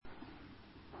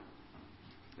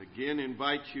again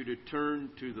invite you to turn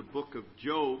to the book of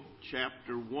Job,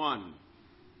 chapter 1.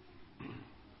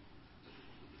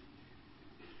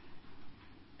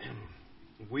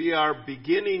 We are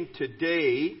beginning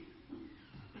today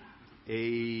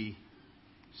a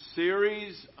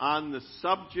series on the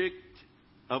subject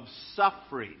of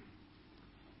suffering.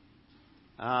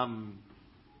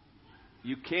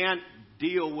 You can't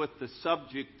deal with the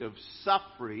subject of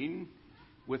suffering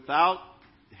without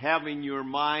having your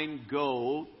mind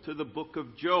go to the book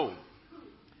of Job.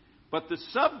 But the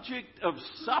subject of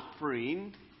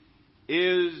suffering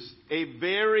is a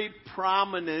very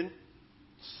prominent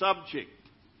subject.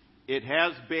 It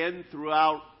has been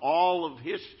throughout all of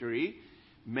history.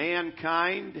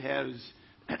 Mankind has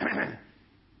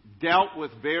dealt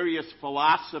with various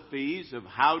philosophies of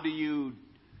how do you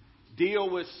deal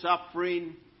with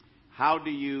suffering, how do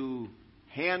you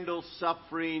handle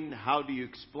suffering, how do you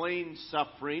explain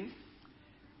suffering.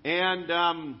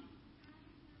 And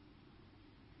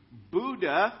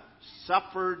Buddha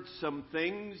suffered some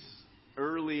things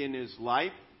early in his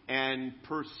life and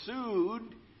pursued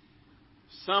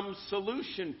some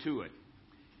solution to it.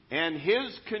 And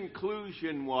his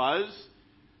conclusion was,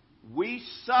 we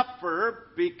suffer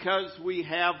because we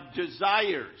have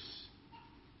desires.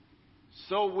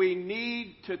 So we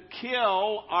need to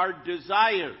kill our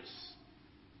desires.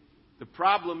 The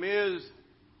problem is,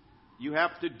 you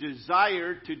have to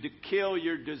desire to kill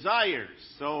your desires.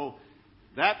 So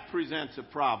that presents a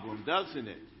problem, doesn't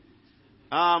it?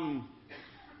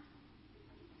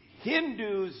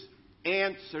 Hindus'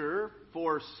 answer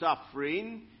for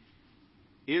suffering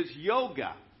is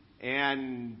yoga.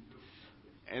 And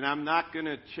I'm not going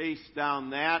to chase down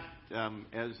that.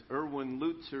 As Erwin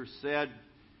Lutzer said,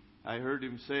 I heard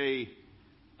him say,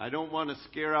 I don't want to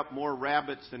scare up more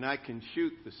rabbits than I can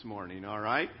shoot this morning, all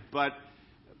right? But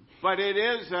it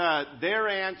is, their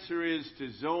answer is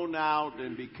to zone out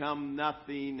and become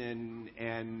nothing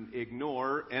and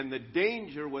ignore. And the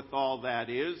danger with all that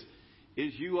is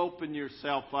you open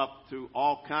yourself up to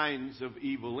all kinds of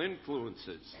evil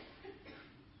influences.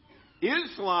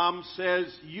 Islam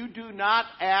says you do not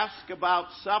ask about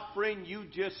suffering, you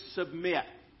just submit.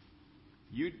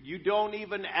 You don't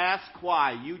even ask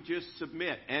why, you just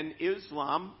submit. And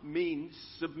Islam means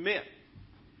submit.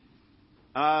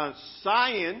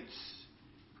 Science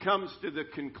comes to the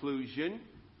conclusion,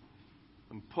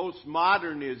 and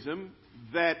postmodernism,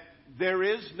 that there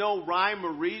is no rhyme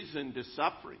or reason to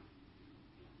suffering.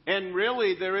 And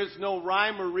really, there is no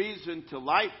rhyme or reason to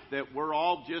life, that we're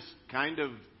all just kind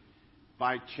of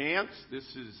by chance. This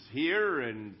is here,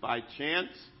 and by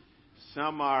chance,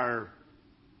 some are,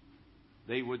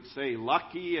 they would say,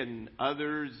 lucky, and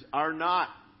others are not.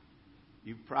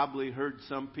 You've probably heard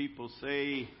some people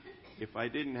say, if I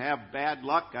didn't have bad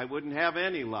luck, I wouldn't have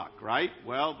any luck, right?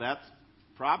 Well, that's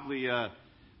probably a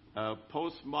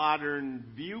postmodern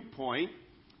viewpoint.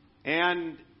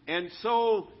 And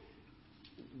so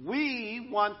we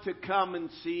want to come and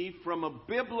see from a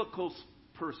biblical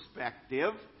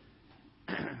perspective,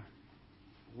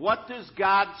 what does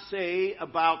God say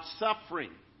about suffering?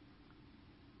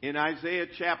 In Isaiah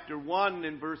chapter 1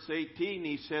 and verse 18,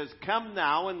 he says, come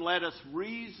now and let us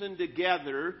reason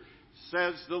together,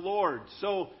 says the Lord.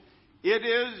 So it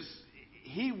is,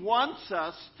 he wants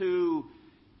us to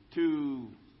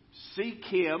seek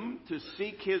him, to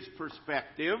seek his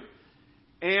perspective.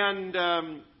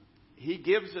 And he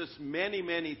gives us many,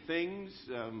 many things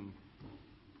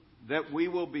that we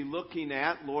will be looking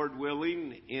at, Lord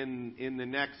willing, in the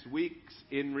next weeks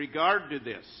in regard to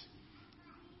this.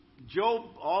 Job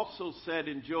also said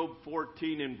in Job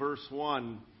 14 and verse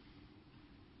 1,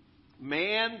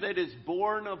 man that is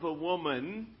born of a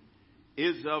woman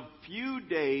is of few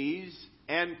days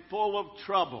and full of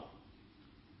trouble.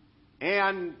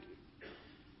 And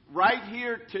right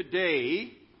here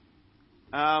today,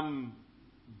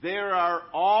 there are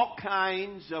all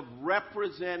kinds of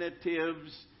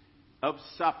representatives of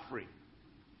suffering.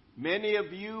 Many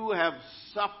of you have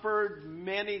suffered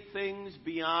many things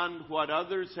beyond what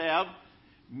others have.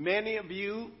 Many of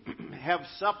you have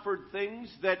suffered things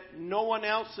that no one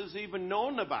else has even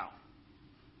known about.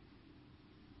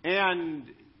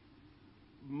 And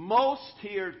most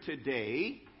here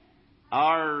today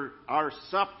are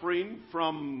suffering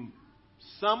from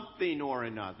something or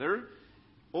another,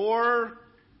 or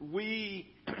we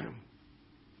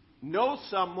know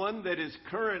someone that is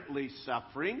currently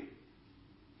suffering,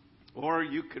 or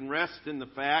you can rest in the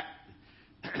fact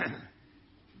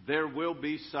there will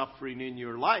be suffering in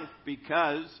your life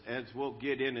because, as we'll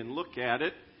get in and look at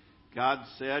it, God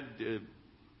said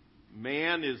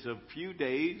man is of few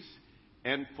days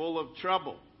and full of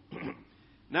trouble.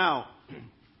 Now,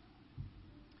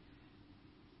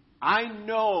 I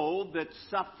know that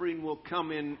suffering will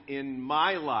come in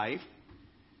my life,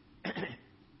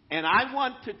 and I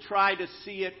want to try to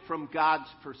see it from God's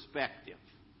perspective.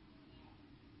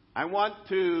 I want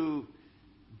to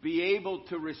be able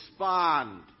to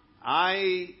respond.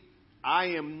 I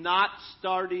am not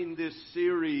starting this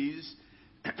series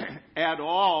at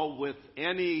all with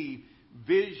any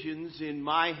visions in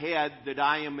my head that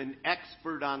I am an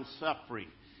expert on suffering.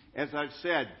 As I've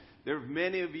said, there are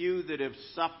many of you that have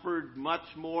suffered much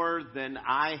more than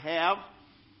I have.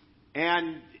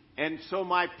 And so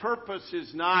my purpose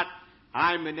is not,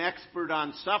 I'm an expert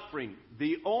on suffering.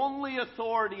 The only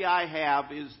authority I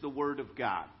have is the Word of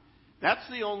God. That's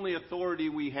the only authority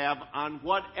we have on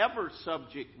whatever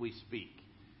subject we speak.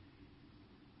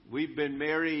 We've been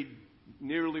married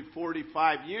nearly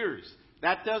 45 years.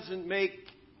 That doesn't make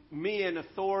me an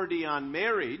authority on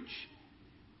marriage.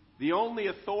 The only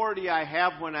authority I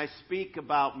have when I speak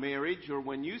about marriage, or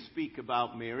when you speak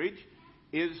about marriage,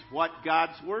 is what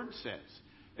God's Word says.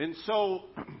 And so,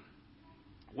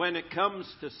 when it comes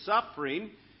to suffering,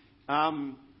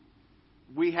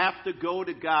 we have to go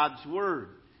to God's Word.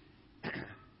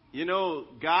 You know,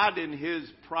 God in His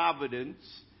providence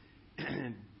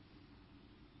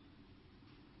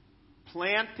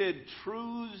planted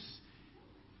truths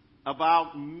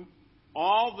about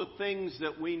all the things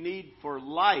that we need for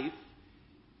life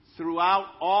throughout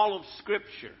all of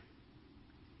Scripture.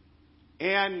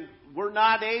 And we're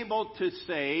not able to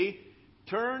say,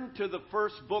 turn to the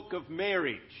first book of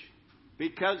marriage,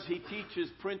 because He teaches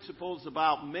principles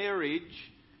about marriage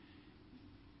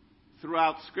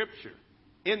throughout Scripture.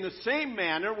 In the same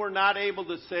manner, we're not able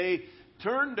to say,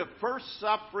 turn to First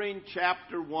Suffering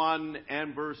chapter 1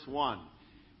 and verse 1.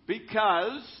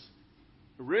 Because,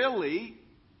 really,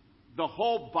 the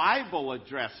whole Bible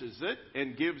addresses it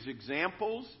and gives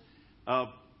examples of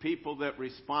people that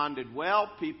responded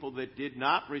well, people that did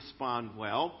not respond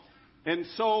well. And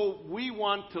so we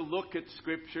want to look at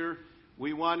Scripture.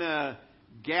 We want to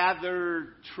gather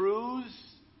truths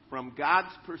from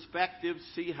God's perspective,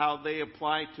 see how they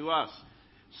apply to us.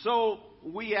 So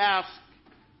we ask,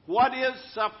 what is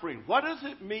suffering? What does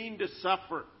it mean to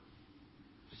suffer?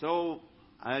 So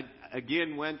I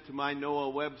again went to my Noah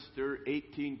Webster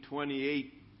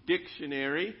 1828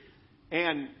 dictionary.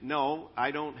 And no,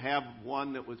 I don't have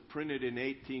one that was printed in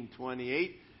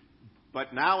 1828.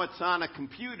 But now it's on a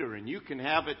computer, and you can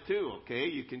have it too, okay?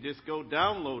 You can just go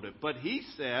download it. But he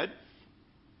said,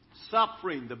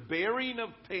 suffering, the bearing of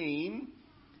pain,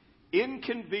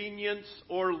 inconvenience,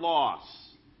 or loss.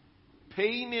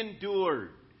 Pain endured,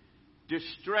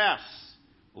 distress,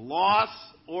 loss,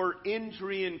 or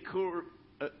injury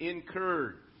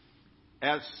incurred.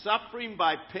 As suffering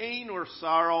by pain or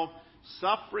sorrow,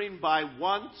 suffering by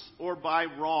wants or by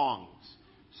wrongs.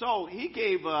 So he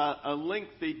gave a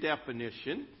lengthy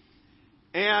definition.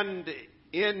 And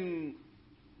in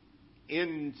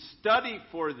study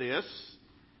for this,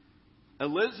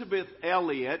 Elizabeth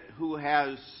Elliot, who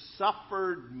has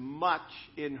suffered much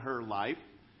in her life,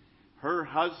 her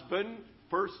husband,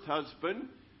 first husband,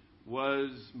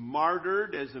 was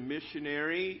martyred as a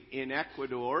missionary in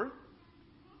Ecuador.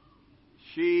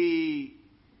 She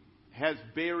has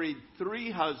buried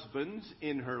 3 husbands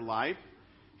in her life.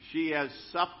 She has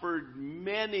suffered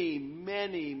many,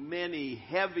 many, many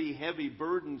heavy, heavy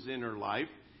burdens in her life.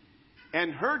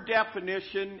 And her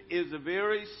definition is a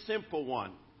very simple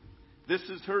one. This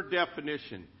is her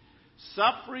definition.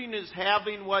 Suffering is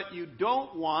having what you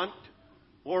don't want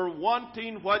or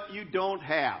wanting what you don't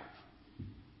have.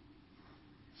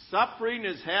 Suffering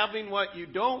is having what you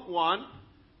don't want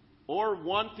or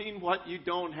wanting what you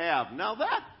don't have. Now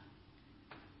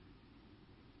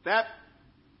that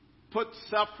puts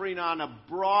suffering on a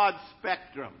broad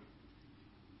spectrum.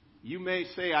 You may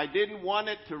say, I didn't want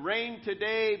it to rain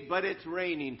today, but it's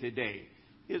raining today.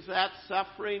 Is that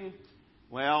suffering?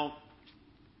 Well,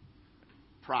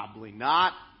 probably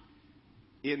not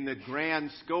in the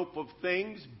grand scope of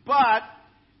things, but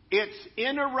it's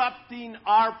interrupting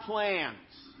our plans.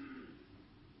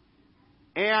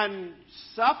 And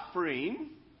suffering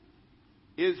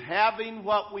is having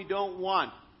what we don't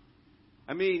want.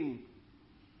 I mean,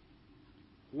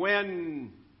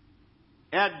 when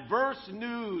adverse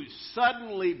news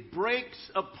suddenly breaks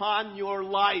upon your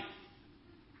life,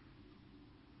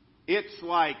 it's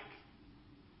like,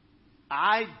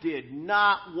 I did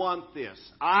not want this.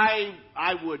 I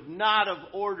would not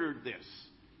have ordered this.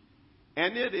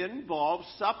 And it involves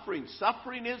suffering.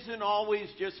 Suffering isn't always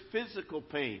just physical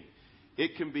pain.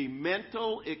 It can be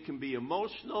mental, it can be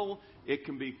emotional, it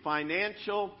can be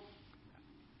financial.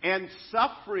 And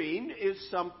suffering is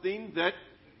something that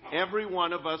every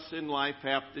one of us in life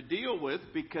have to deal with,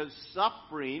 because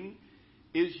suffering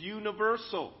is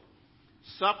universal.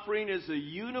 Suffering is a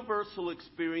universal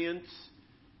experience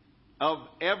of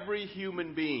every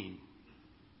human being.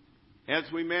 As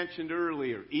we mentioned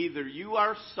earlier, either you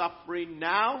are suffering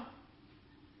now,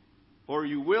 or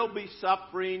you will be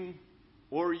suffering,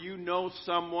 or you know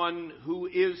someone who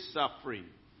is suffering.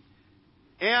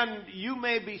 And you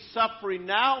may be suffering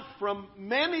now from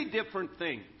many different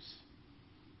things.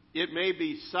 It may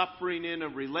be suffering in a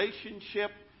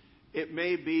relationship. It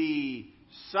may be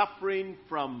suffering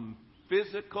from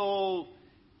physical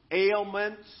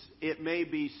ailments. It may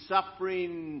be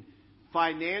suffering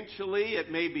financially.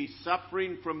 It may be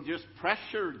suffering from just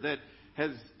pressure that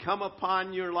has come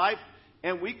upon your life.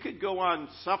 And we could go on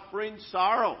suffering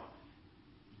sorrow.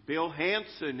 Bill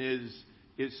Hansen is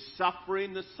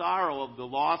suffering the sorrow of the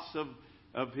loss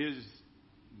of his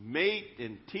mate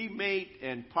and teammate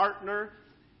and partner.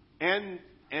 And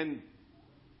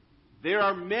there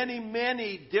are many,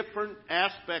 many different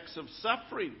aspects of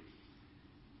suffering,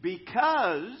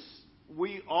 because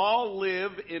we all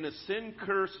live in a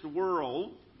sin-cursed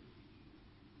world,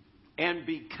 and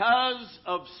because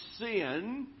of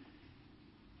sin,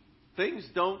 things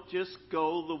don't just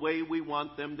go the way we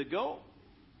want them to go.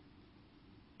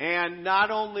 And not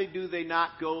only do they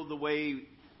not go the way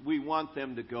we want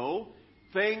them to go,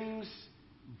 things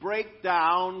break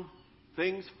down,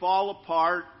 things fall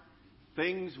apart,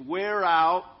 things wear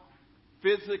out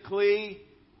physically.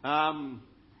 Some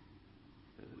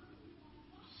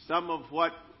of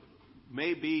what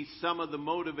may be some of the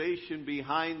motivation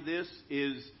behind this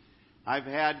is I've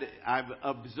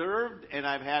observed, and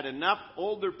I've had enough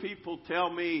older people tell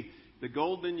me the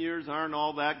golden years aren't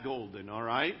all that golden, all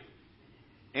right?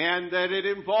 And that it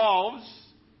involves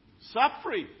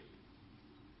suffering.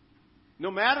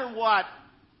 No matter what,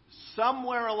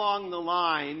 somewhere along the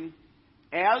line,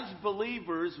 as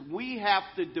believers, we have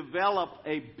to develop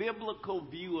a biblical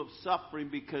view of suffering,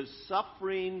 because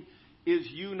suffering is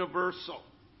universal.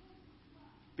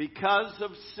 Because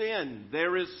of sin,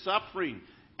 there is suffering.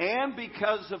 And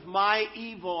because of my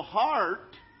evil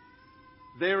heart,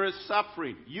 there is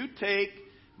suffering. You take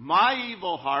my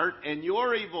evil heart and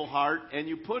your evil heart, and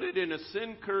you put it in a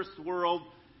sin-cursed world,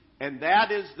 and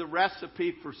that is the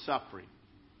recipe for suffering.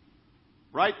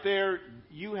 Right there,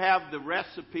 you have the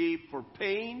recipe for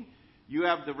pain. You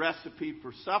have the recipe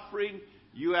for suffering.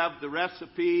 You have the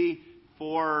recipe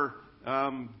for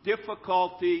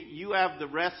difficulty. You have the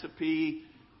recipe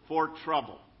for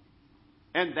trouble.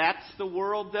 And that's the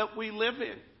world that we live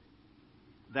in.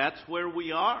 That's where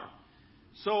we are.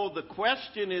 So the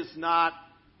question is not,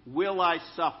 will I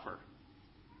suffer?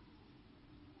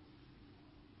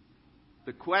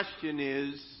 The question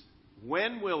is,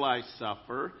 when will I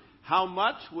suffer? How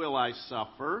much will I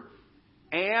suffer?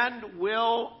 And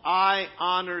will I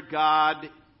honor God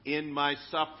in my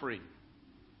suffering?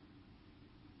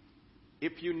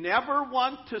 If you never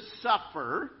want to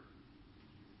suffer,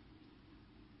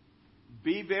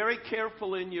 be very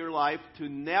careful in your life to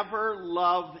never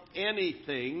love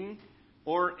anything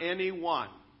or anyone.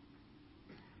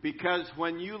 Because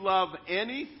when you love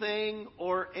anything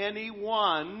or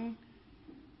anyone,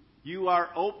 you are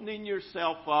opening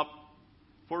yourself up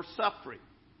for suffering.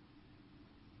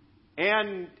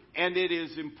 And it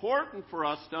is important for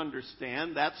us to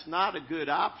understand that's not a good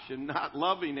option, not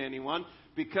loving anyone,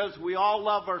 because we all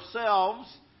love ourselves,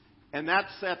 and that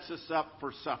sets us up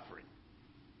for suffering.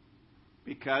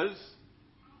 Because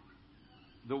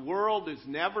the world is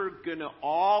never going to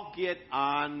all get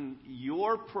on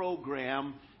your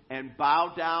program and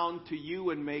bow down to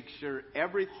you and make sure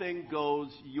everything goes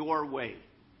your way.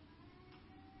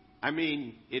 I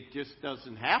mean, it just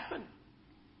doesn't happen.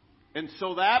 And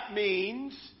so that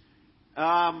means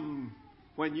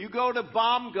when you go to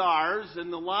Baumgar's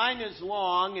and the line is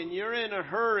long and you're in a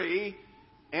hurry,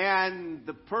 and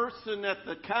the person at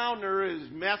the counter is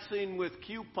messing with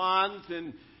coupons,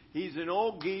 and he's an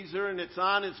old geezer and it's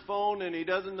on his phone and he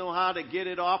doesn't know how to get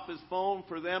it off his phone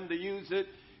for them to use it,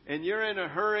 and you're in a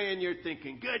hurry and you're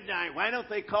thinking, good night, why don't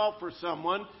they call for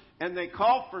someone? And they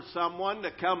call for someone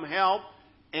to come help,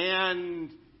 and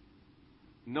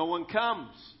no one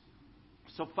comes.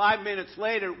 So 5 minutes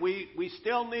later, we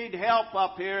still need help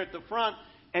up here at the front,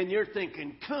 and you're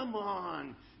thinking, come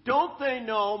on. Don't they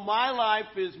know my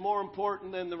life is more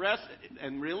important than the rest?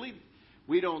 And really,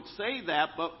 we don't say that,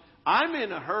 but I'm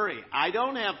in a hurry. I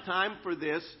don't have time for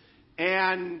this.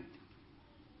 And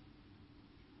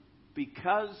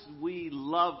because we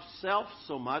love self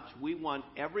so much, we want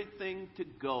everything to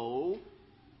go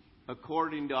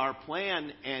according to our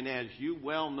plan. And as you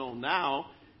well know now,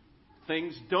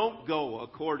 things don't go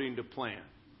according to plan.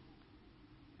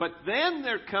 But then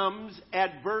there comes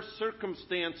adverse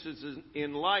circumstances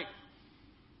in life.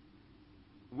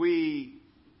 We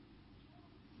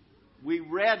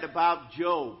read about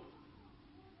Job.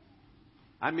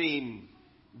 I mean,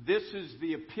 this is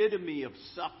the epitome of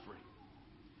suffering.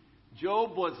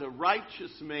 Job was a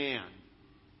righteous man.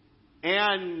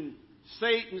 And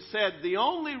Satan said, the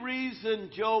only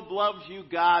reason Job loves you,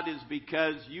 God, is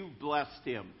because you've blessed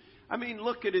him. I mean,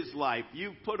 look at his life.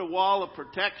 You've put a wall of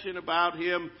protection about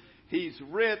him. He's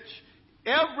rich.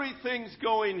 Everything's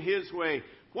going his way.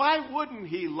 Why wouldn't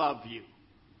he love you?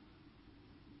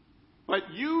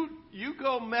 But you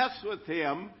go mess with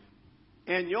him,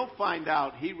 and you'll find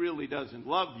out he really doesn't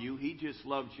love you. He just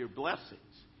loves your blessings.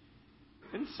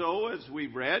 And so, as we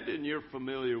read, and you're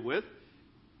familiar with,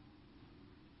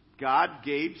 God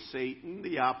gave Satan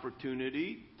the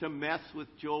opportunity to mess with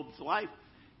Job's life.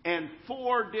 And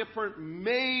 4 different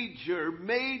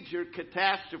major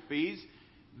catastrophes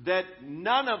that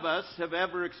none of us have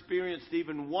ever experienced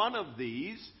even one of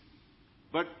these.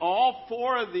 But all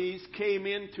 4 of these came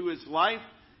into his life.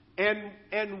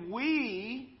 And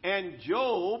we and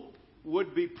Job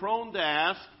would be prone to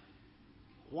ask,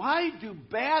 why do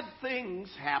bad things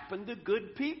happen to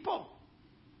good people?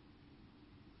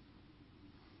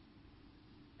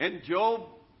 And Job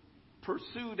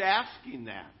pursued asking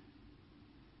that.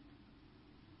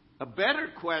 A better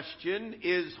question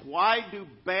is, why do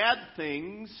bad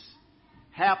things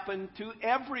happen to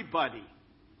everybody?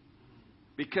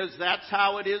 Because that's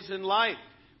how it is in life.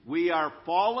 We are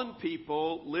fallen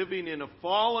people living in a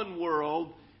fallen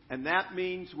world, and that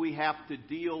means we have to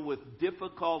deal with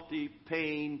difficulty,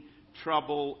 pain,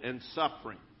 trouble, and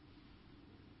suffering.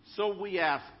 So we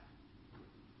ask,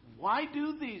 why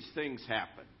do these things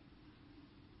happen?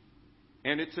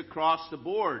 And it's across the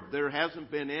board. There hasn't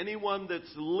been anyone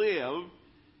that's lived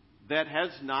that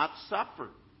has not suffered,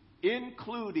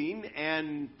 including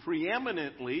and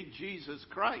preeminently Jesus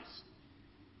Christ.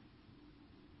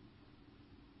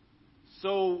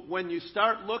 So when you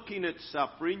start looking at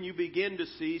suffering, you begin to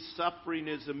see suffering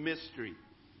is a mystery.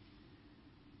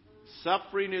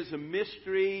 Suffering is a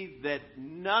mystery that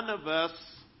none of us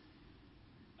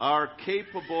are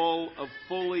capable of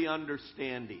fully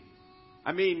understanding.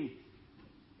 I mean,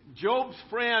 Job's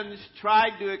friends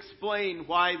tried to explain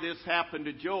why this happened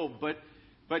to Job, but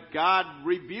God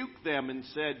rebuked them and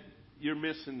said, you're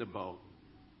missing the boat.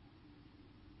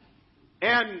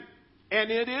 And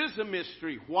it is a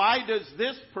mystery. Why does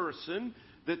this person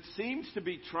that seems to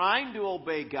be trying to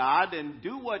obey God and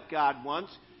do what God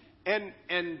wants, and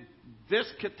this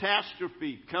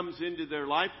catastrophe comes into their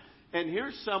life, and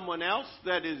here's someone else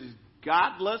that is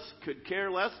godless, could care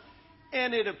less,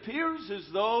 and it appears as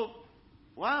though,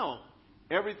 wow,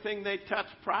 everything they touch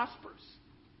prospers.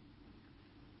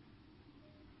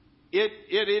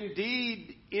 It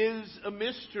indeed is a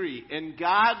mystery. And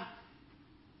God,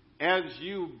 as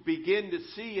you begin to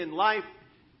see in life,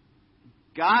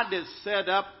 God has set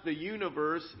up the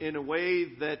universe in a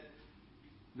way that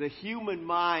the human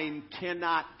mind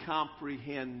cannot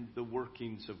comprehend the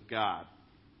workings of God.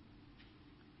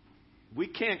 We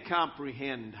can't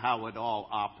comprehend how it all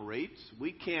operates.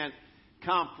 We can't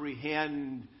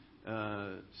comprehend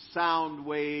sound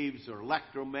waves or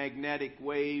electromagnetic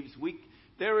waves.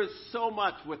 There is so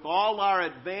much, with all our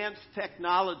advanced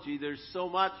technology, there's so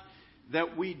much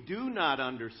that we do not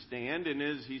understand. And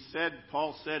as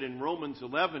Paul said in Romans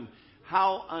 11,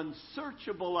 how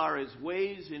unsearchable are his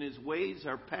ways, and his ways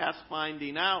are past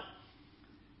finding out.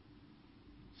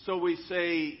 So we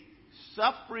say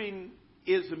suffering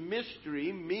is a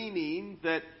mystery, meaning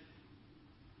that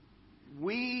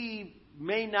we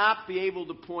may not be able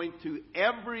to point to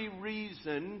every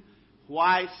reason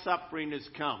why suffering has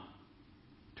come,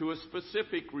 to a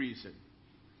specific reason.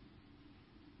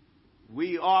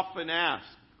 We often ask,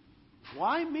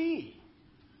 why me?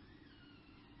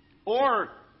 Or,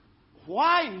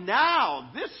 why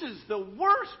now? This is the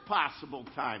worst possible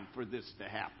time for this to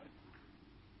happen.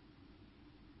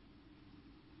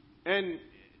 And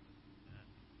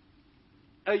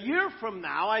a year from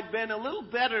now, I've been a little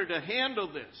better to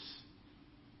handle this.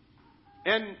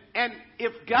 And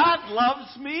if God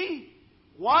loves me,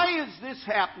 why is this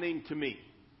happening to me?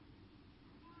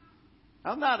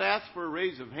 I'll not ask for a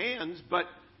raise of hands, but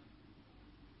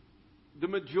the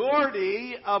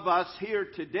majority of us here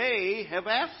today have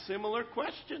asked similar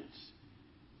questions.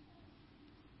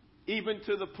 Even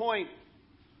to the point,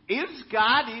 is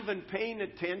God even paying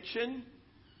attention?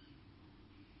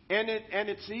 And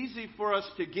it's easy for us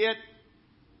to get,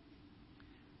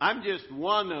 I'm just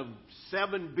one of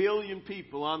 7 billion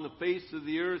people on the face of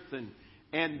the earth,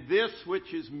 and this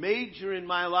which is major in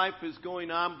my life is going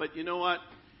on, but you know what?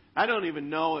 I don't even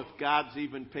know if God's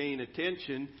even paying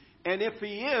attention. And if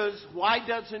He is, why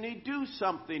doesn't He do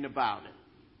something about it?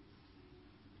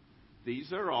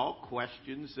 These are all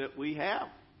questions that we have,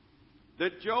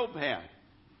 that Job had.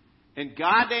 And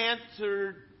God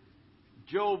answered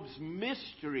Job's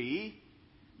mystery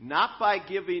not by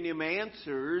giving him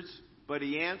answers, but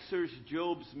He answers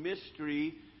Job's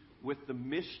mystery with the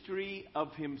mystery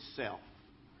of Himself.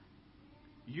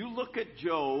 You look at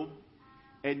Job,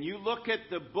 and you look at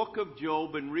the book of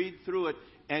Job and read through it,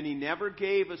 and he never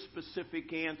gave a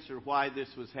specific answer why this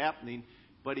was happening,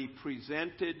 but he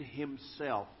presented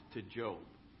himself to Job.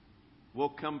 We'll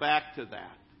come back to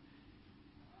that.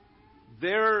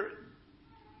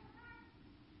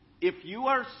 If you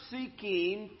are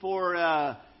seeking for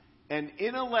an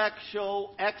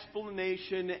intellectual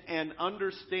explanation and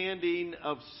understanding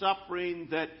of suffering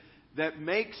that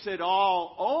makes it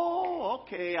all, oh,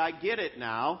 okay, I get it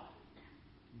now,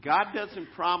 God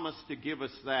doesn't promise to give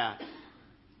us that.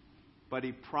 But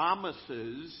He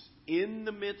promises in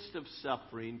the midst of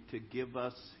suffering to give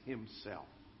us Himself.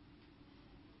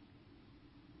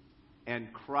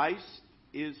 And Christ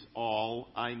is all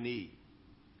I need.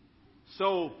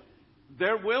 So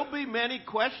there will be many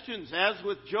questions, as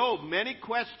with Job, many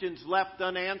questions left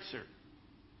unanswered.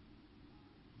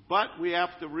 But we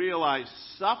have to realize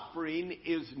suffering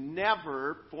is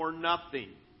never for nothing.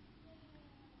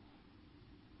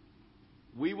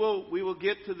 We will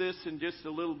get to this in just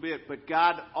a little bit, but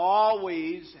God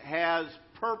always has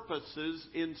purposes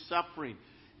in suffering.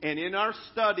 And in our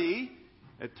study,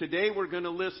 today we're going to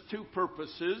list 2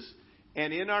 purposes,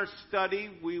 and in our study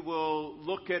we will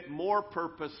look at more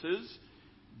purposes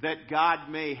that God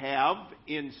may have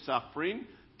in suffering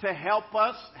to help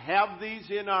us have these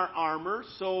in our armor,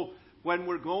 so when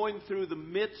we're going through the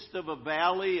midst of a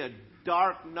valley, a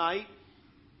dark night,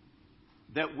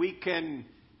 that we can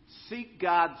seek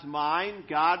God's mind.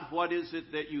 God, what is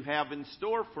it that you have in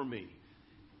store for me?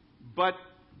 But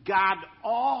God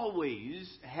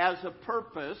always has a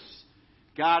purpose.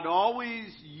 God always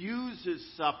uses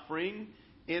suffering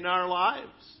in our lives.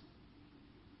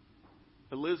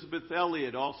 Elizabeth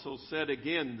Elliot also said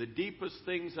again, the deepest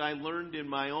things I learned in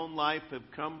my own life have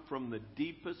come from the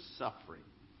deepest suffering.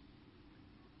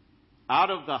 Out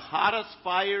of the hottest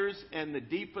fires and the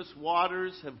deepest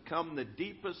waters have come the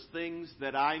deepest things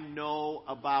that I know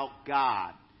about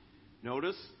God.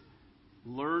 Notice,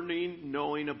 learning,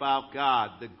 knowing about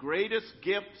God. The greatest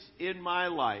gifts in my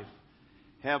life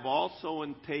have also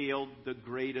entailed the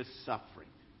greatest suffering.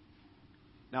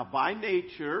 Now, by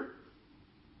nature,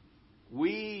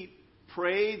 we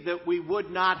pray that we would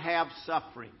not have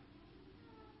suffering.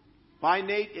 By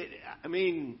nature,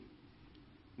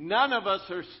 none of us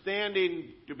are standing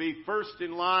to be first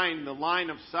in line, the line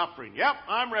of suffering. Yep,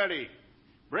 I'm ready.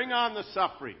 Bring on the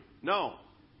suffering. No.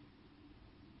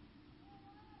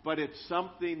 But it's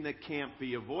something that can't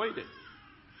be avoided.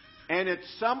 And it's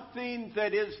something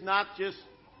that is not just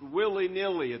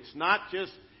willy-nilly. It's not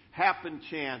just happen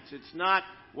chance. It's not,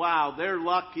 wow, they're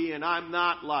lucky and I'm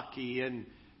not lucky. And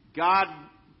God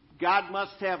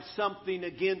must have something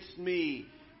against me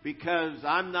because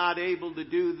I'm not able to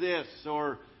do this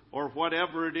or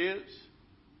whatever it is.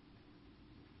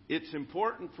 It's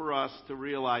important for us to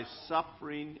realize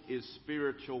suffering is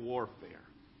spiritual warfare.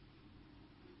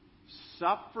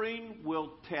 Suffering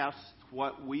will test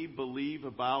what we believe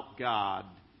about God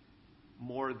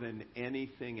more than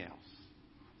anything else.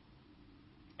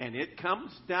 And it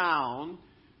comes down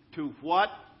to what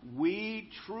we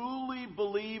truly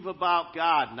believe about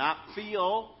God. Not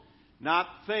feel, not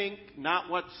think, not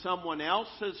what someone else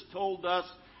has told us.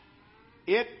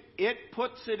 It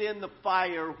puts it in the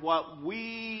fire what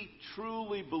we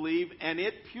truly believe, and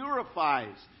it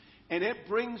purifies. And it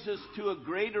brings us to a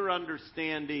greater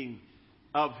understanding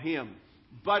of Him.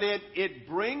 But it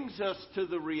brings us to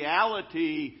the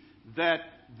reality that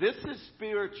this is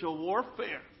spiritual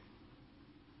warfare.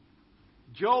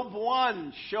 Job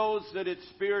 1 shows that it's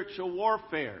spiritual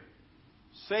warfare.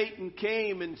 Satan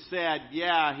came and said,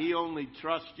 yeah, he only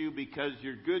trusts you because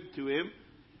you're good to him.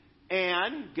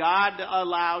 And God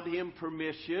allowed him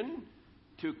permission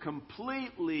to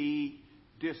completely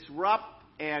disrupt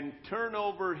and turn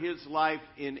over his life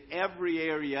in every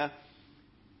area.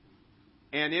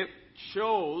 And it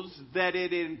shows that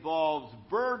it involves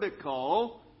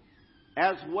vertical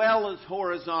as well as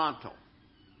horizontal.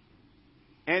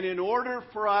 And in order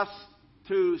for us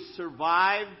to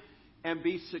survive and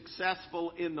be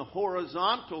successful in the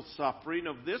horizontal suffering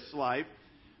of this life,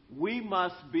 we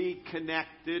must be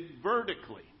connected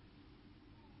vertically.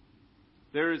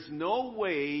 There is no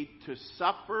way to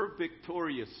suffer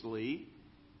victoriously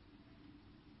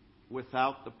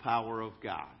without the power of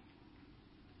God.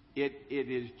 It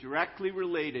is directly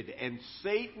related. And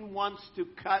Satan wants to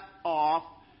cut off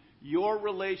your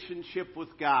relationship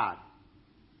with God.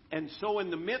 And so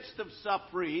in the midst of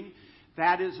suffering,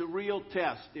 that is a real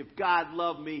test. If God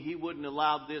loved me, He wouldn't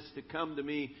allow this to come to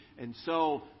me. And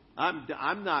so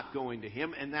I'm not going to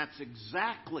Him. And that's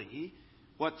exactly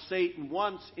what Satan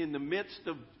wants in the midst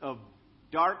of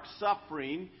dark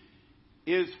suffering,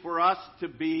 is for us to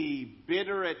be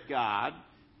bitter at God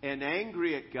and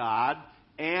angry at God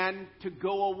and to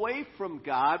go away from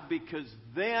God, because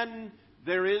then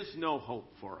there is no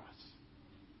hope for us.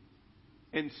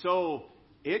 And so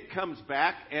it comes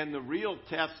back, and the real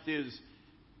test is,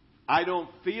 I don't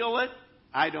feel it,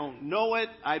 I don't know it,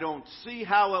 I don't see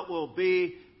how it will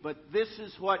be, but this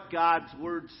is what God's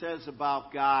Word says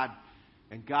about God.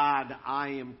 And God, I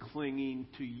am clinging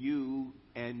to you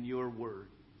and your Word.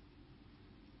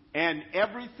 And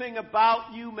everything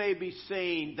about you may be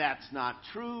saying that's not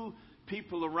true.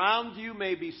 People around you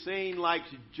may be saying, like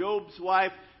Job's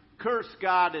wife, curse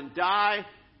God and die.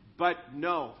 But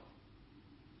no.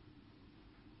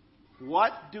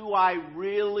 What do I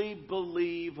really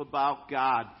believe about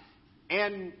God?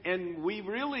 And we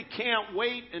really can't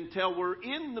wait until we're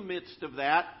in the midst of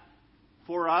that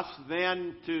for us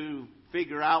then to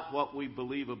figure out what we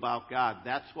believe about God.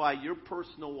 That's why your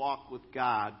personal walk with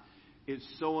God is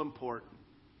so important.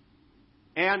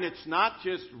 And it's not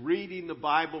just reading the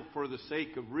Bible for the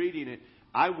sake of reading it.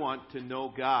 I want to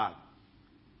know God.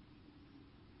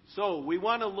 So we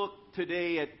want to look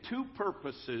today at two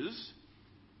purposes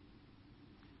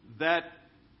that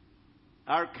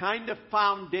are kind of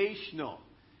foundational.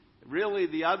 Really,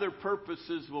 the other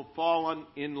purposes will fall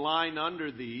in line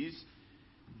under these.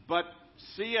 But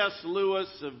C.S. Lewis,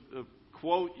 a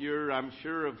quote I'm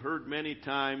sure have heard many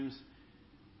times,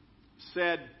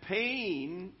 said,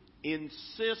 pain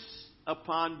insists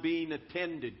upon being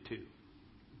attended to.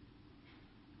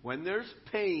 When there's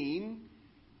pain,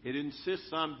 it insists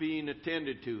on being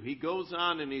attended to. He goes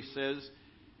on and he says,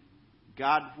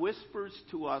 God whispers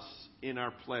to us in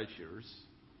our pleasures.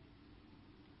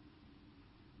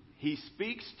 He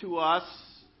speaks to us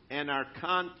in our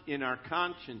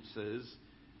consciences,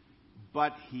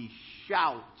 but He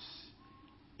shouts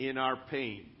in our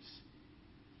pains.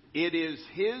 It is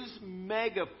His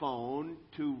megaphone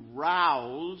to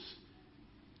rouse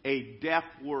a deaf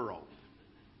world.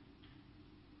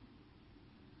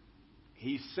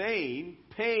 He's saying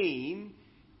pain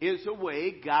is a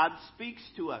way God speaks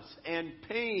to us. And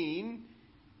pain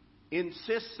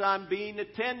insists on being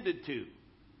attended to.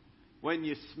 When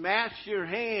you smash your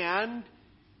hand,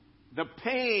 the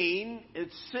pain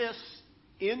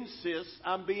insists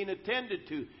on being attended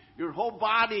to. Your whole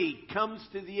body comes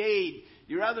to the aid.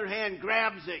 Your other hand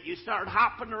grabs it. You start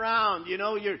hopping around. You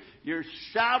know, you're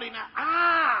shouting,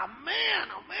 ah, man,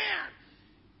 oh man.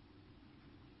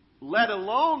 Let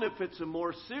alone if it's a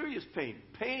more serious pain.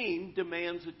 Pain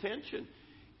demands attention.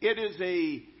 It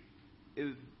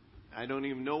is I don't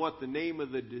even know what the name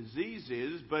of the disease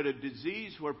is, but a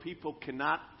disease where people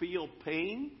cannot feel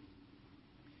pain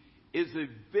is a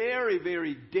very,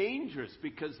 very dangerous,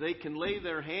 because they can lay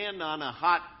their hand on a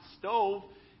hot stove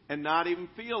and not even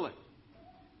feel it.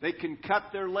 They can cut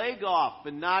their leg off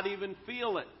and not even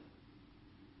feel it.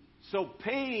 So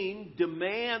pain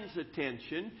demands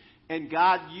attention, and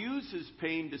God uses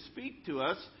pain to speak to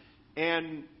us.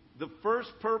 And the first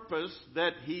purpose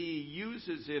that He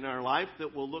uses in our life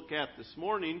that we'll look at this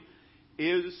morning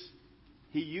is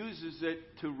He uses it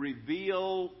to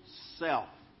reveal self.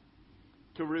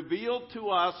 To reveal to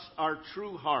us our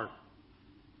true heart.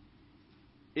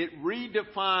 It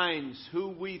redefines who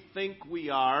we think we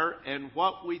are and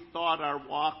what we thought our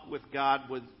walk with God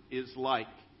is like.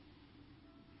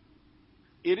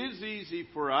 It is easy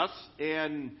for us,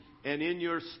 and in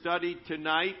your study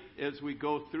tonight, as we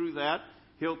go through that,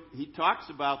 he talks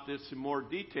about this in more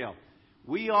detail.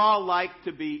 We all like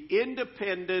to be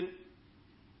independent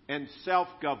and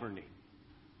self-governing.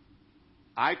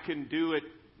 I can do it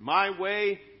my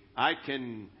way. I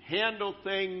can handle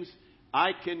things.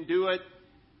 I can do it.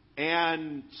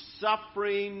 And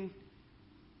suffering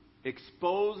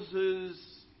exposes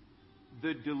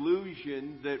the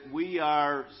delusion that we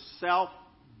are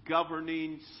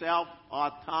self-governing,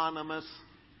 self-autonomous,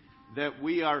 that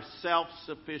we are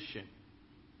self-sufficient.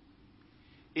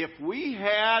 If we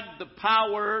had the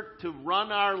power to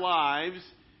run our lives,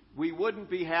 we wouldn't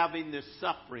be having this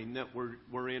suffering that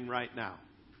we're in right now.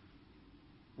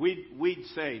 We'd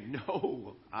say,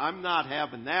 no, I'm not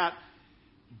having that.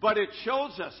 But it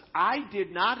shows us I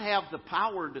did not have the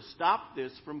power to stop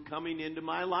this from coming into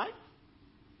my life.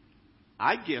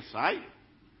 I guess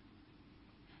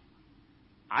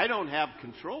I don't have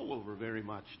control over very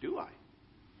much, do I?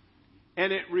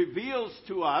 And it reveals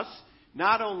to us,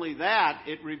 not only that,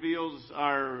 it reveals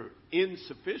our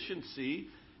insufficiency,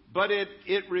 but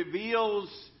it reveals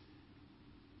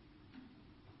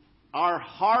our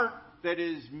heart that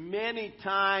is many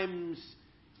times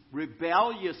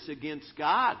rebellious against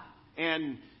God.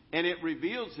 And it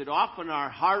reveals that often our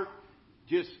heart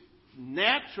just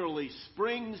naturally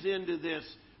springs into this,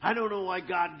 I don't know why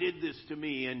God did this to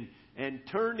me, and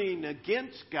turning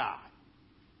against God.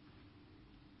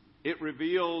 It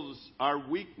reveals our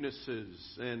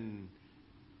weaknesses and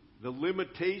the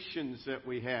limitations that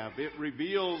we have. It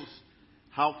reveals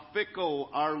how fickle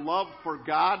our love for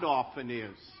God often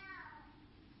is.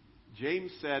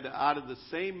 James said, out of the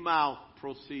same mouth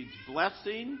proceeds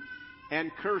blessing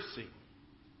and cursing.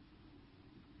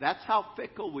 That's how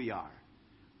fickle we are.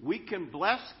 We can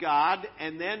bless God,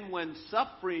 and then when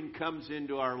suffering comes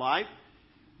into our life,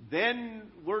 then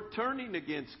we're turning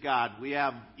against God. We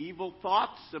have evil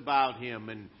thoughts about Him,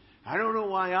 and I don't know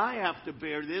why I have to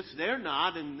bear this. They're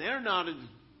not, and they're not as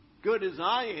good as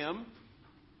I am.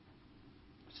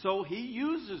 So He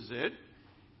uses it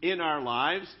in our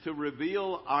lives to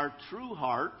reveal our true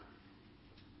heart.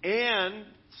 And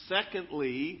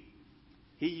secondly,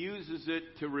 He uses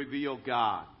it to reveal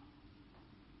God.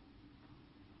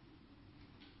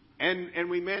 And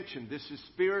we mentioned this is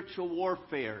spiritual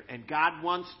warfare, and God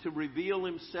wants to reveal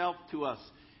Himself to us.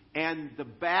 And the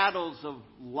battles of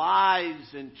lies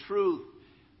and truth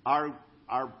are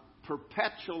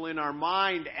perpetual in our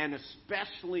mind, and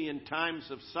especially in times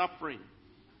of suffering.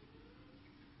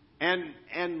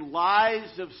 And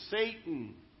lies of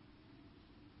Satan.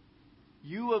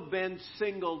 You have been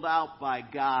singled out by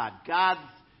God.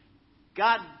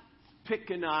 God's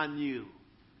picking on you.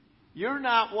 You're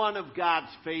not one of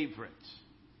God's favorites.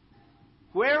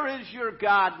 Where is your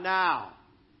God now?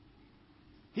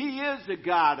 He is a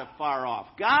God afar off.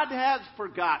 God has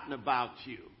forgotten about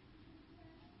you.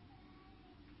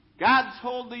 God's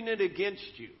holding it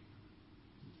against you.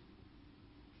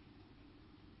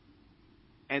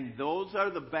 And those are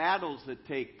the battles that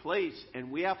take place,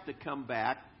 and we have to come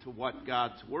back to what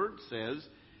God's Word says,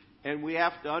 and we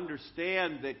have to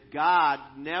understand that God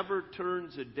never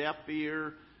turns a deaf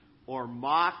ear or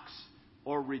mocks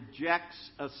or rejects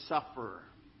a sufferer.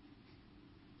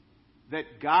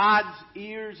 That God's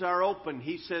ears are open.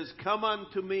 He says, come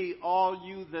unto me, all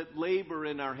you that labor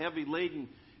and are heavy laden,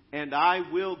 and I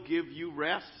will give you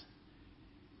rest.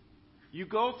 You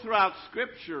go throughout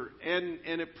Scripture, and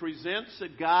it presents a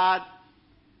God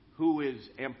who is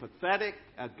empathetic,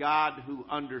 a God who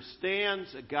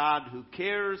understands, a God who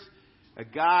cares, a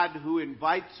God who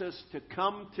invites us to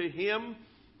come to Him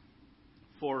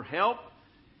for help,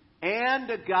 and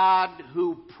a God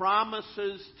who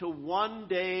promises to one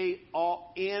day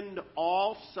end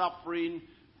all suffering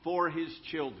for His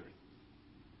children.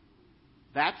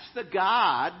 That's the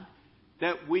God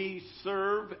that we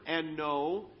serve and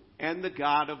know, and the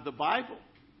God of the Bible.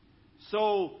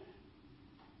 So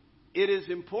it is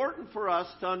important for us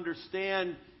to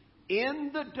understand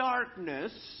in the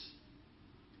darkness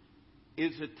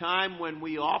is a time when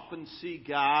we often see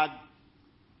God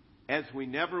as we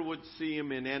never would see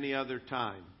Him in any other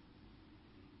time.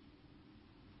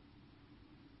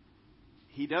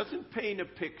 He doesn't paint a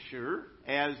picture,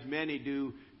 as many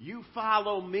do, you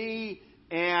follow me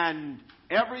and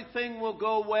everything will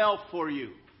go well for you.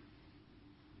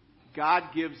 God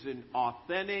gives an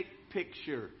authentic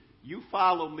picture. You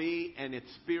follow me, and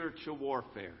it's spiritual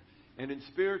warfare. And in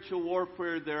spiritual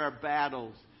warfare, there are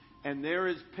battles, and there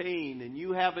is pain, and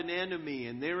you have an enemy,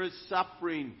 and there is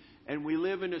suffering, and we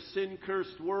live in a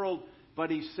sin-cursed world. But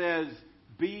He says,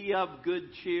 be of good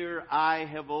cheer, I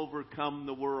have overcome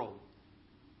the world.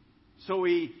 So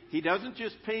He doesn't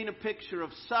just paint a picture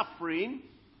of suffering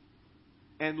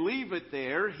and leave it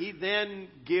there. He then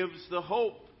gives the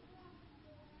hope.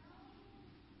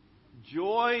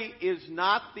 Joy is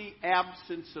not the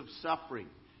absence of suffering.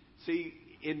 See,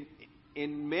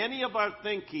 in many of our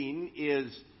thinking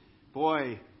is,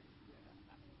 boy,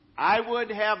 I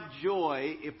would have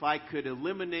joy if I could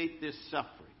eliminate this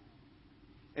suffering.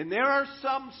 And there are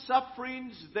some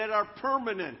sufferings that are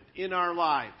permanent in our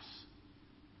lives.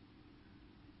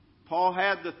 Paul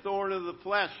had the thorn of the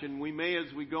flesh, and we may,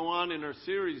 as we go on in our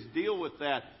series, deal with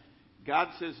that. God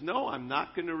says, no, I'm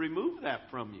not going to remove that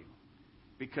from you,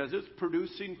 because it's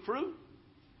producing fruit.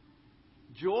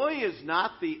 Joy is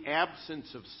not the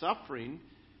absence of suffering,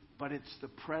 but it's the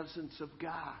presence of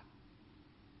God.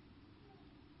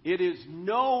 It is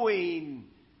knowing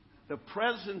the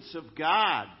presence of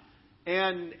God,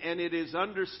 and it is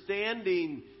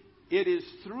understanding it is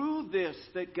through this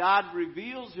that God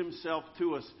reveals himself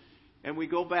to us. And we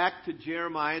go back to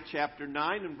Jeremiah chapter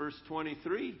 9 and verse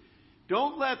 23.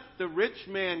 Don't let the rich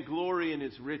man glory in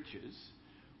his riches,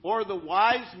 or the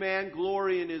wise man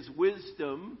glory in his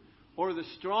wisdom, or the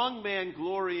strong man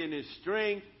glory in his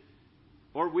strength.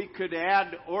 Or we could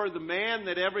add, or the man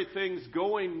that everything's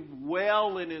going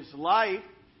well in his life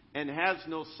and has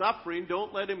no suffering.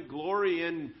 Don't let him glory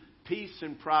in peace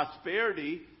and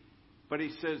prosperity. But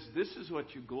he says, this is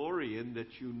what you glory in, that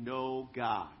you know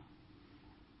God.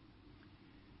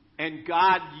 And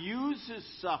God uses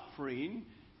suffering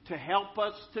to help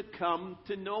us to come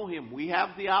to know him. We have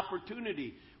the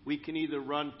opportunity. We can either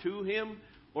run to him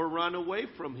or run away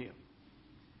from him.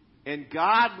 And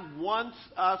God wants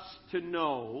us to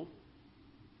know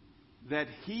that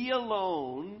he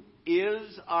alone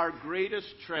is our greatest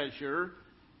treasure,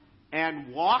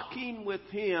 and walking with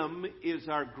him is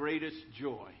our greatest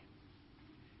joy.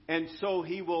 And so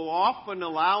he will often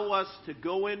allow us to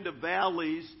go into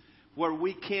valleys where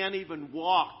we can't even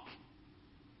walk.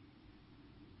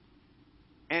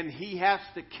 And he has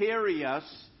to carry us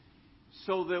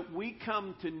so that we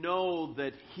come to know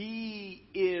that he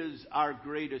is our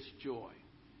greatest joy.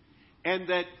 And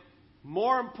that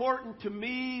more important to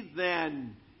me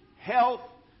than health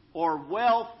or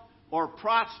wealth or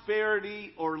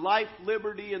prosperity or life,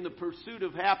 liberty, and the pursuit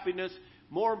of happiness,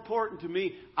 more important to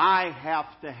me, I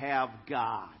have to have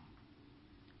God.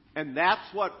 And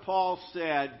that's what Paul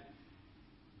said,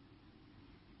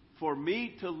 for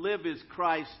me to live is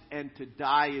Christ and to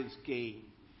die is gain.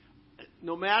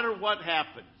 No matter what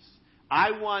happens,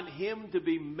 I want him to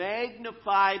be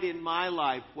magnified in my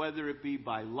life, whether it be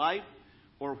by life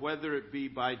or whether it be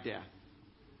by death.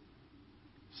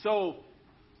 So,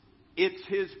 it's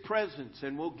his presence,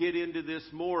 and we'll get into this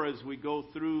more as we go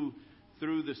through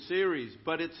the series.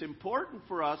 But it's important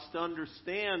for us to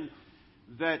understand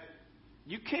that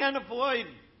you can't avoid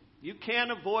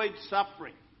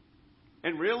suffering.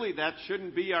 And really, that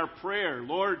shouldn't be our prayer.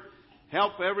 Lord,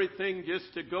 help everything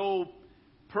just to go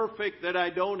perfect, that I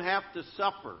don't have to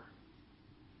suffer.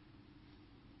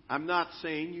 I'm not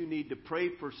saying you need to pray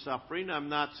for suffering. I'm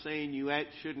not saying you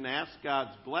shouldn't ask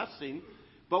God's blessing.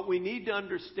 But we need to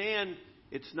understand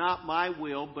it's not my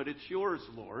will, but it's yours,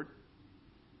 Lord.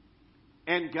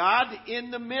 And God,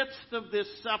 in the midst of this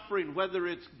suffering, whether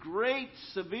it's great,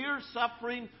 severe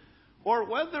suffering, or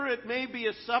whether it may be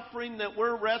a suffering that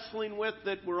we're wrestling with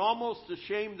that we're almost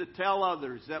ashamed to tell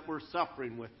others that we're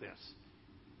suffering with this.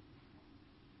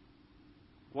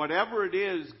 Whatever it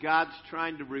is, God's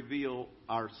trying to reveal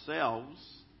ourselves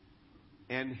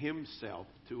and himself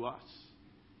to us.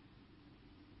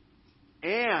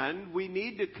 And we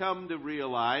need to come to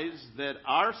realize that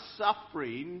our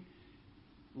suffering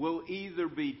will either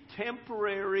be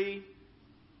temporary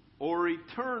or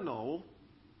eternal,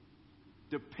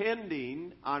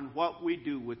 depending on what we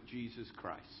do with Jesus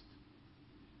Christ.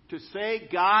 To say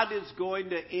God is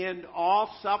going to end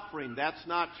all suffering, that's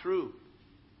not true.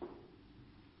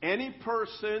 Any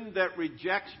person that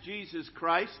rejects Jesus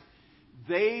Christ,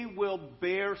 they will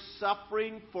bear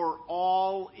suffering for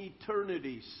all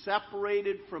eternity,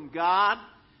 separated from God,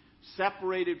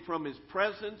 separated from his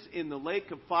presence in the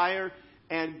lake of fire,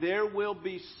 and there will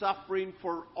be suffering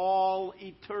for all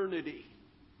eternity.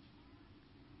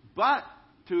 But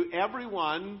to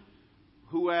everyone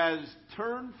who has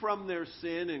turned from their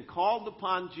sin and called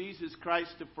upon Jesus Christ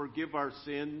to forgive our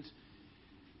sins,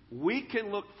 we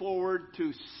can look forward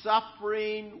to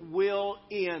suffering will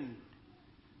end.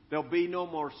 There'll be no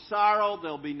more sorrow.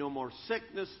 There'll be no more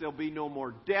sickness. There'll be no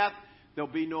more death.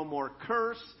 There'll be no more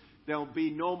curse. There'll be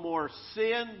no more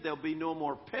sin. There'll be no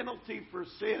more penalty for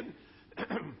sin.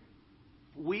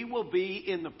 We will be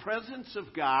in the presence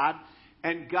of God,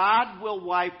 and God will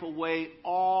wipe away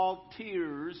all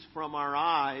tears from our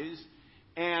eyes,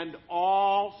 and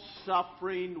all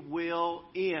suffering will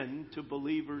end to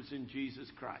believers in Jesus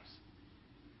Christ.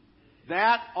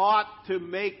 That ought to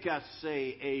make us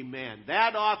say amen.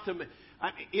 That ought to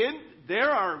there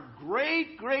are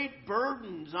great, great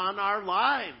burdens on our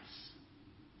lives.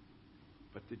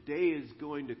 But the day is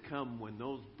going to come when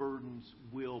those burdens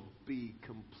will be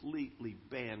completely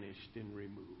banished and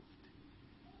removed.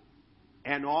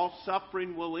 And all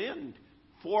suffering will end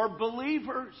for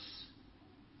believers.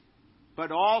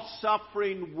 But all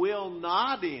suffering will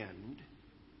not end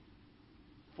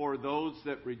for those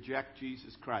that reject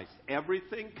Jesus Christ.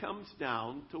 Everything comes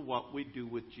down to what we do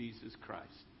with Jesus Christ.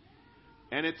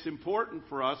 And it's important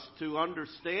for us to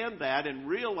understand that and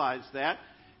realize that,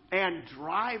 and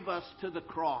drive us to the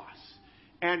cross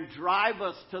and drive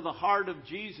us to the heart of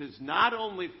Jesus, not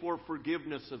only for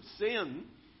forgiveness of sin,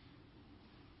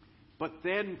 but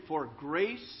then for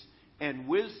grace and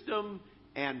wisdom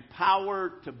and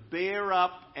power to bear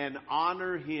up and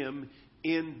honor Him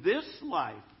in this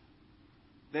life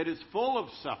that is full of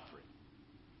suffering.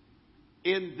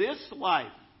 In this life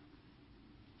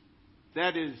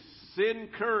that is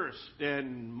sin-cursed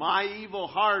and my evil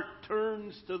heart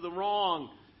turns to the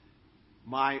wrong,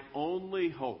 my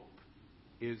only hope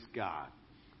is God.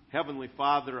 Heavenly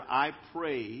Father, I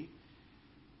pray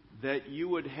that you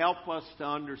would help us to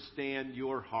understand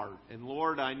your heart. And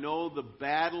Lord, I know the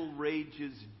battle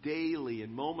rages daily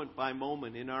and moment by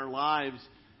moment in our lives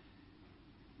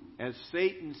as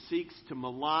Satan seeks to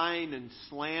malign and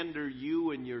slander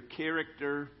you and your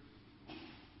character.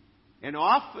 And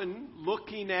often,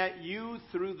 looking at you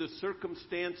through the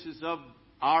circumstances of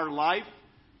our life,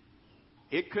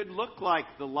 it could look like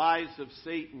the lies of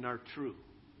Satan are true.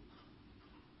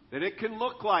 That it can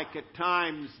look like at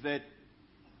times that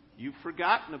you've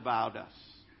forgotten about us.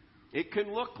 It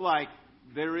can look like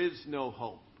there is no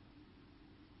hope.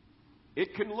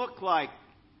 It can look like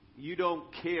you don't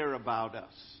care about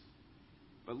us.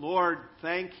 But Lord,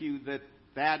 thank you that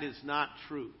that is not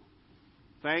true.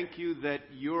 Thank you that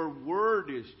your word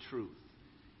is truth.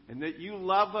 And that you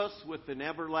love us with an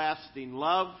everlasting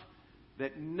love.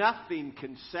 That nothing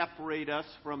can separate us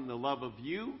from the love of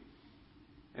you.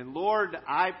 And Lord,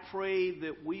 I pray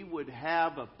that we would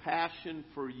have a passion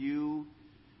for you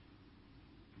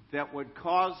that would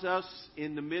cause us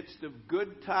in the midst of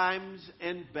good times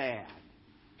and bad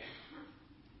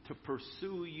to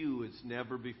pursue you as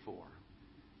never before.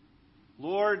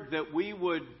 Lord, that we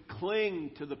would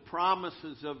cling to the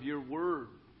promises of your word.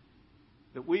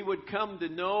 That we would come to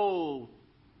know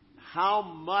how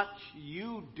much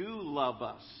you do love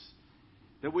us.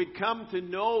 That we'd come to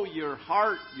know your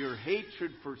heart, your hatred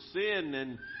for sin,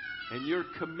 and your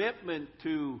commitment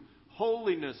to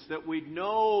holiness. That we'd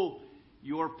know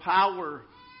your power.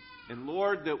 And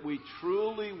Lord, that we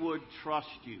truly would trust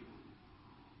you.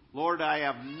 Lord, I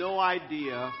have no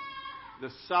idea the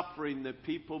suffering that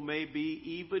people may be,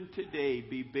 even today,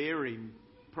 be bearing,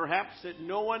 perhaps that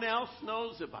no one else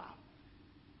knows about.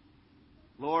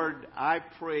 Lord, I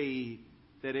pray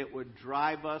that it would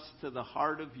drive us to the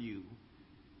heart of you,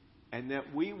 and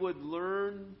that we would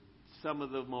learn some of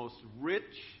the most rich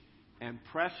and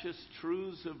precious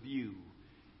truths of you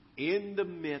in the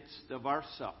midst of our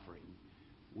suffering.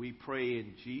 We pray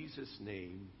in Jesus'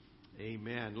 name.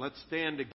 Amen. Let's stand together.